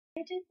Are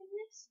you taking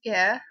this?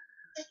 Yeah.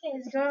 Okay,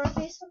 let's go on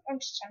Facebook. I'm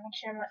just trying to make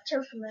sure I'm not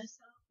choking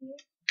myself here.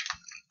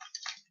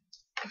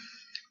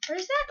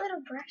 Where's that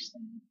little brush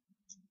thing?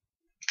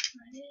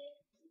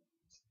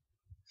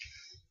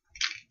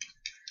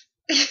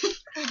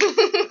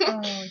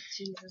 Oh,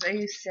 Jesus. Are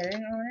you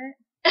sitting on it?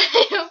 I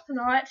hope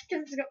not,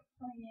 because it's got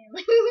I am.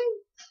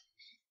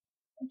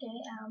 Okay,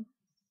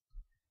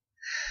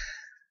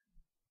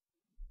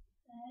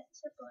 that's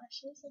the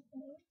blushes, I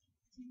think.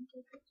 Take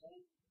a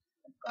picture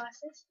of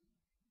glasses.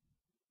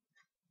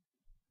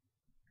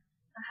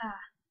 Aha.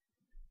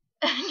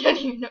 I don't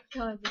even know what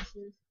color this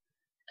is.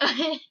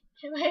 Okay,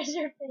 where's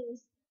your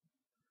face?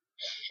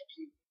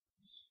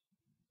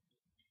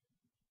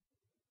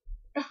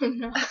 Oh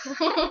no.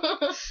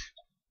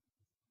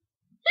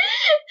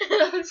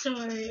 I'm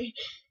sorry.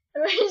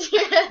 Where's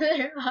your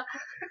other eye?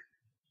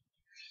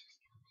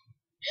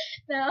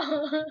 No.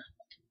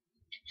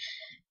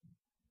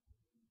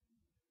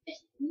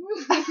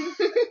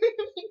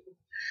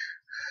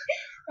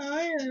 I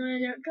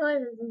don't know what color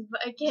this is,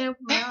 but I can't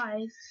open my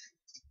eyes.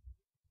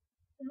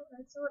 No,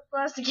 that's what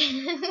plastic is.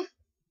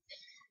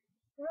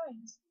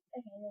 Right.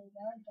 Okay, there you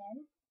go again.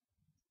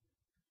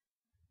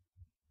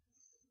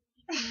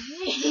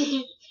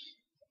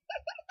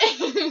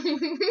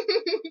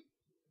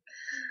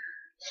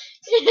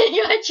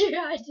 You got your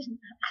eye didn't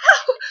I?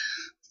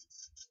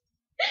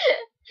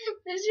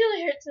 This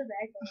really hurts the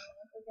back of my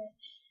okay.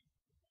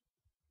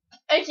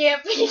 I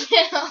can't pick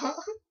it out.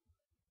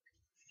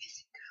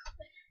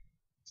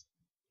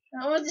 I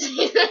want to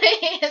see my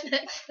hand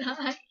next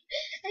time.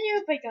 I knew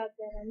if I got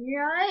that on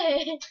your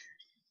eye.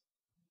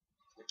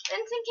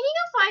 Vincent, can you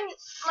go find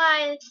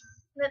my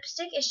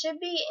lipstick? It should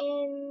be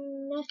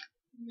in...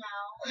 No.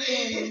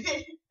 In...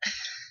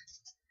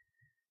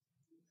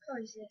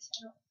 What is this? I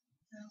don't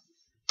know.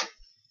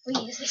 We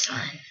use this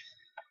one.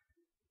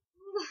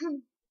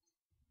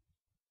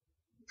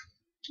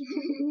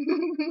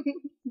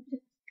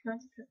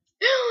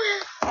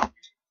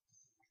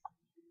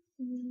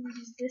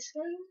 Use this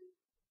one.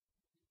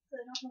 I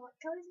don't know what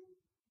color it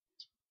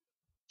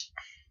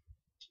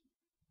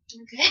is.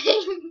 Okay.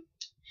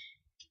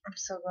 I'm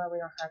so glad we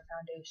don't have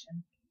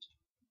foundation.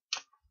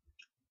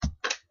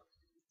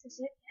 Is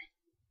it?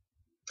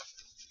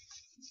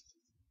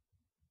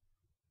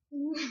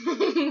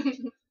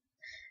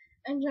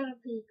 I'm trying to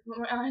peek, but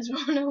my eyes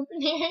won't open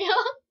here.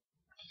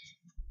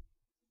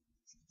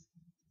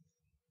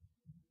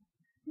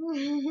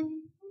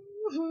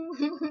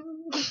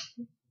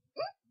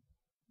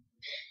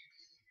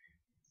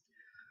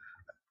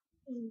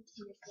 Into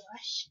your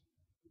blush.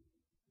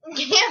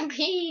 Can't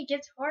peek,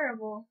 it's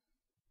horrible.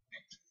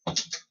 I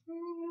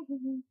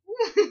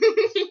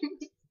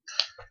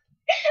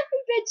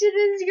bet you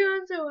this is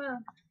going so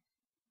well.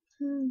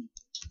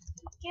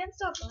 Can't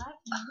stop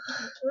laughing.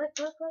 Look.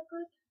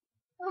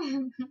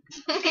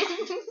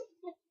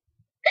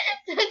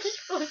 I just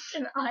poked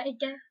an eye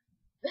again.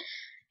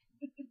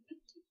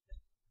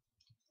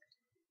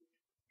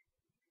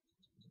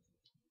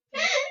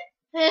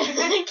 I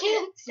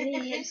can't see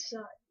it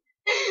shut.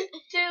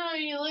 Taylor,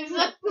 you look so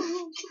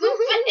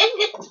stupid.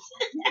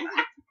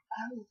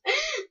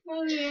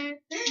 Okay.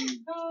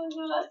 Oh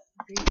god.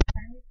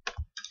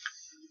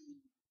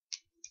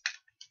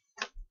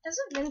 That's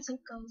what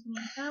Vincent calls me.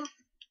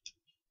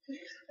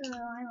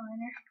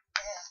 Eyeliner.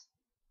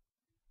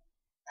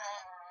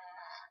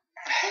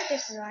 I think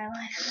this is eyeliner,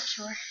 I'm not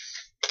sure.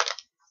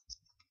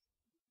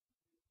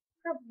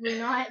 Probably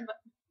not, but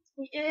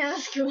yeah,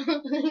 that's cool.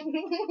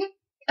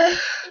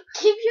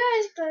 Keep your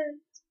eyes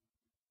closed.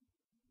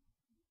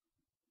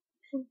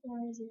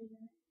 Where is it?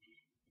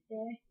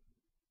 There.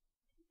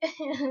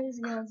 This is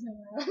going so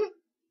well.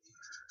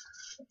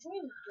 It's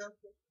really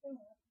broken.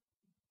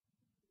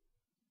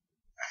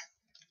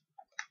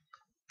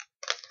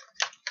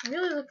 I'm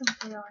really looking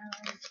for the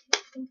eyeliner.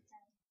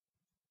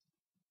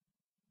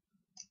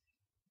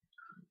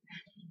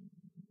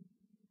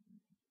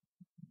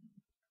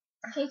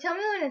 Can you tell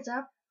me when it's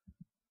up?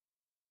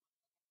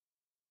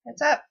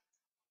 It's up.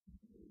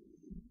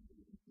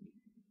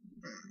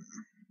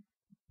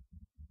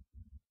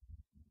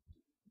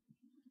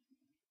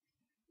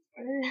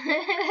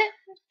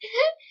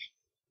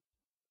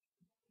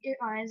 Your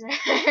eyes are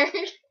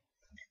hurt.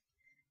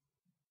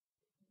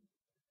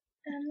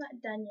 I'm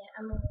not done yet.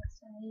 I'm almost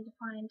done. I need to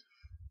find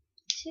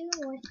 2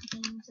 more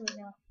things. Wait,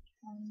 no.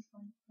 One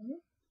thing.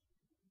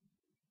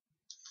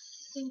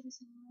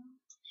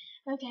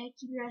 Okay,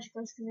 keep your eyes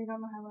closed because I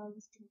don't know how well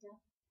this can go.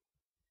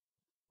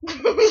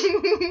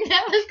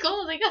 That was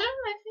cold. I got it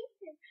on my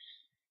finger.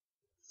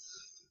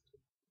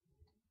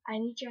 I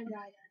need your other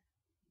eye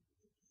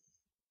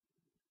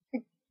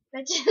done.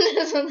 Bet you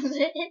this one's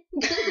it.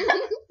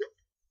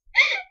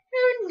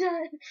 I'm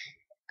done.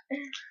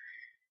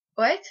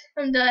 What?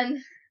 I'm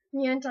done.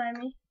 You untie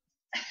me.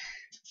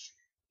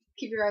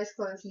 Keep your eyes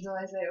closed until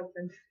I say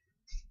open.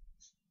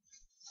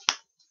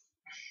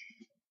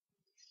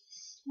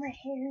 My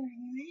hair.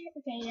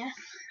 Okay, yeah.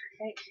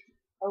 Okay.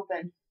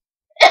 Open.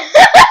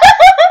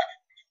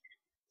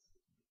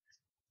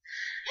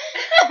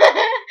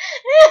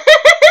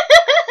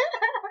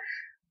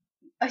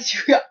 I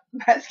just got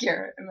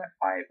mascara in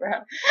my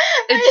eyebrow.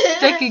 It's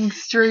sticking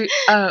straight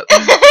up.